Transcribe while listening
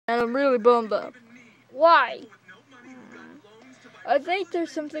I'm really bummed up. Why? I think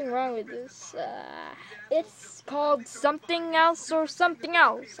there's something wrong with this. It's called something else or something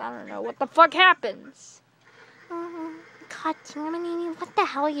else. I don't know what the fuck happens. God damn it, what the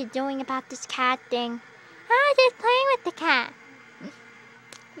hell are you doing about this cat thing? I'm just playing with the cat.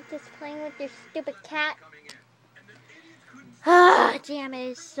 You're just playing with your stupid cat? Ah, damn it,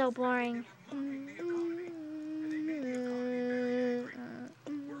 it's so boring.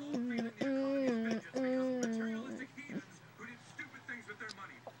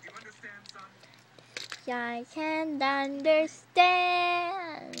 I can't understand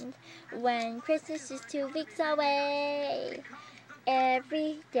when Christmas is 2 weeks away.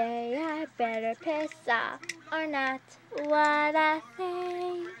 Every day I better piss off or not what I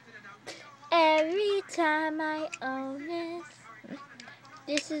think. Every time I own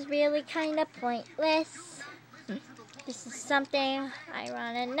this is really kind of pointless. This is something I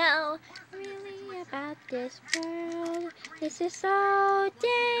want to know really about this world. This is so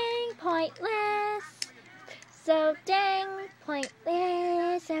dang pointless. So dang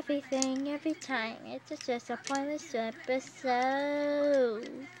pointless, everything, every time. It's just a pointless episode.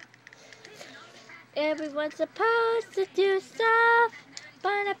 Everyone's supposed to do stuff,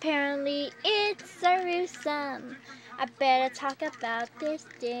 but apparently it's gruesome. I better talk about this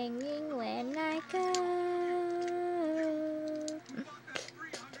dinging when I go.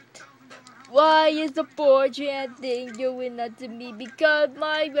 Why is the 4chan thing doing that to me? Because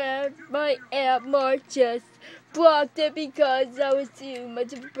my Aunt Mark just blocked it because I was too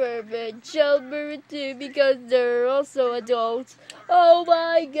much of a pervert. Children too because they're also adults. Oh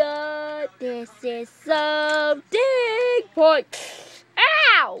my god, this is so dang point.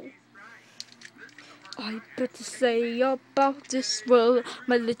 Ow! I better say about this, well,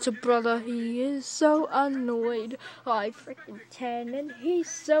 my little brother, he is so annoyed. I freaking 10 and he's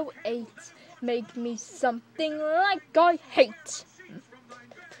so 8. Make me something like I hate.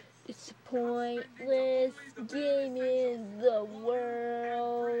 It's a pointless game in the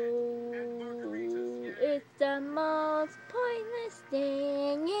world. It's the most pointless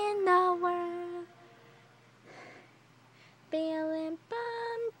thing in the world. Feeling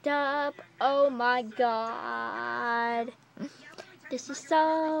bummed up, oh my god. This is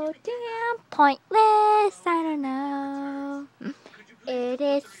so damn pointless, I don't know. It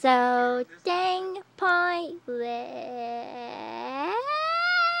is so dang pointless.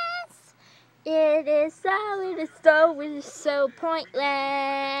 It is so pointless.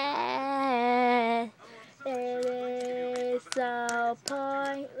 It is so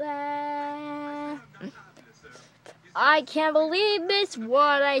pointless. I can't believe this,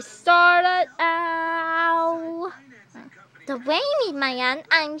 what I started out. The way you need my aunt,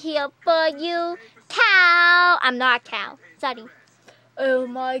 I'm here for you, cow. I'm not a cow, sorry. Oh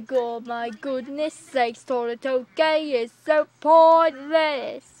my god, my goodness sakes, Toritoke is so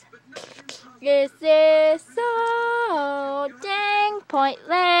pointless. This is so dang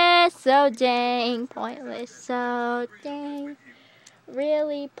pointless, so dang pointless, so dang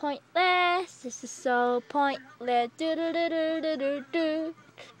really pointless. This is so pointless. Do do do do do do do.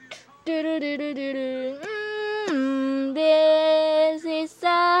 Do do do do do do. This is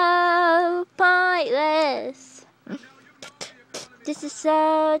so pointless. This is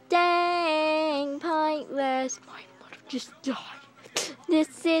so dang pointless. My mother just died.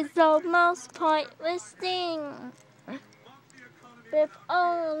 This is the most pointless thing. If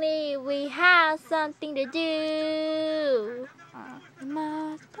only we had something to do. The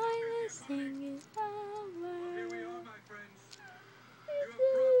most pointless thing is over. This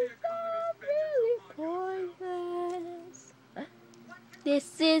is really pointless.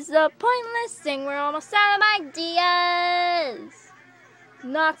 This is a pointless thing. We're almost out of ideas.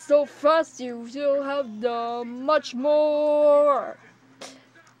 Not so fast. You still have much more.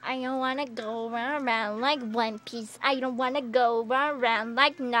 I don't want to go around like One Piece. I don't want to go around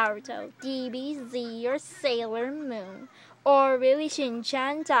like Naruto, DBZ, or Sailor Moon. Or really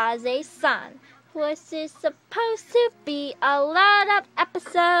Shin-chan Taze-san. This is supposed to be a lot of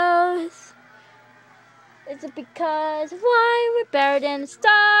episodes. Is it because why we're better than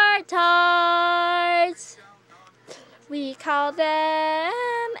Star-Tards? We call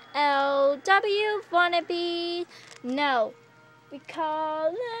them LW wannabes. No. We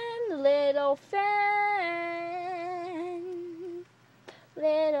call them little fans.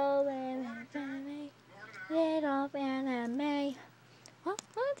 Little anime. Little anime. What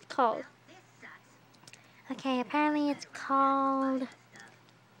is it called? Okay, apparently it's called...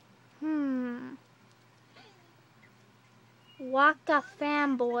 Waka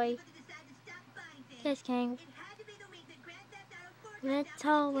Fanboy. Just kidding.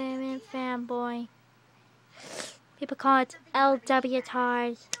 Little Women fanboy. People call it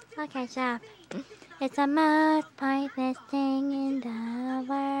LWTARS. Okay, stop. It's the most pointless thing in the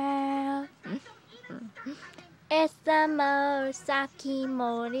world. It's the most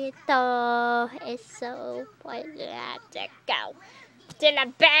Sakimorito. It's so pointless to go to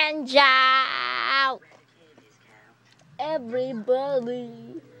the banjo.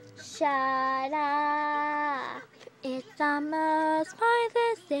 Everybody, shut up. It's the most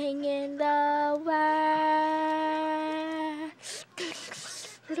pointless thing in the world.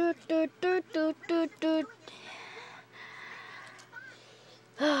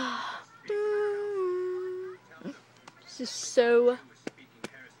 This is so.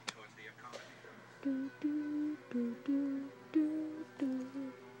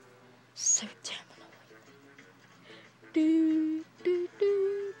 So damn annoying.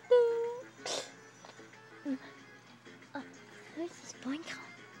 Who's this boy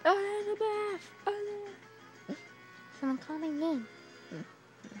calling? Oh, the bath. Someone call my name. Oh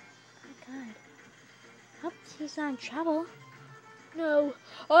God. Hope he's not in trouble. No,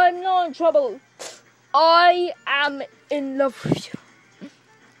 I'm not in trouble. I am in love with you.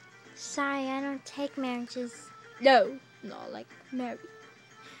 Sorry, I don't take marriages. No, not like married.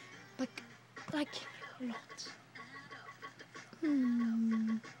 Like a lot.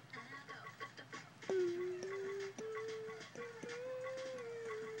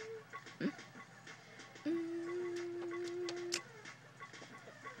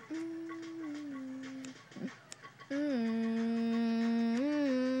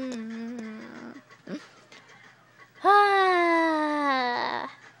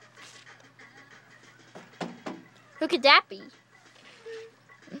 Who could that be?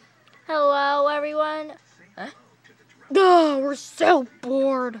 Hello, everyone. Oh, we're so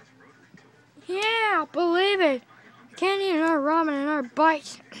bored. Yeah, believe it. Can't eat another ramen and another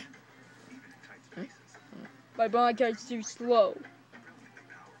bite. My body's too slow.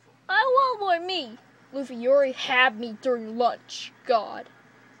 I want more meat. Luffy, you already had me during lunch. God.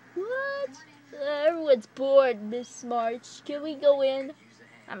 What? Everyone's bored, Miss March. Can we go in?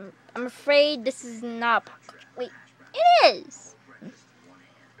 I'm afraid this is not. Wait, it is.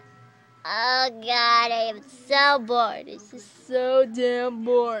 Oh God, I am so bored. This is so damn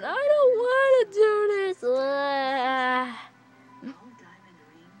bored. I don't want to do this.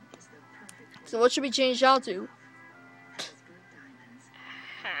 So what should we change out to?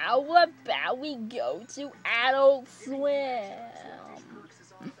 How about we go to Adult Swim?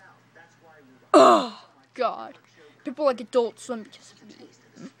 Oh, God. People like Adult Swim because of me.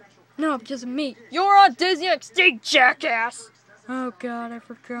 No, because of me. You're on Disney XD, jackass! Oh, God, I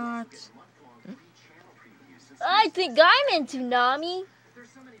forgot. I think I'm into Nami.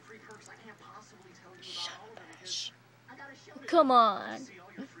 Shut up, Ash. Come on.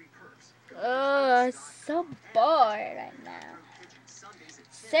 So bored right now.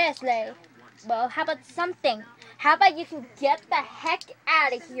 Seriously. Well, how about something? How about you can get the heck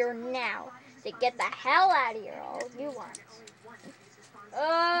out of here now? To get the hell out of here, all you want. I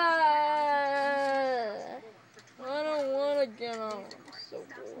don't want to get on. I'm so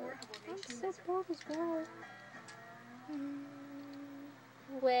bored. I'm so bored as well.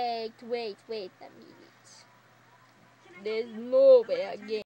 Wait a minute. This movie again.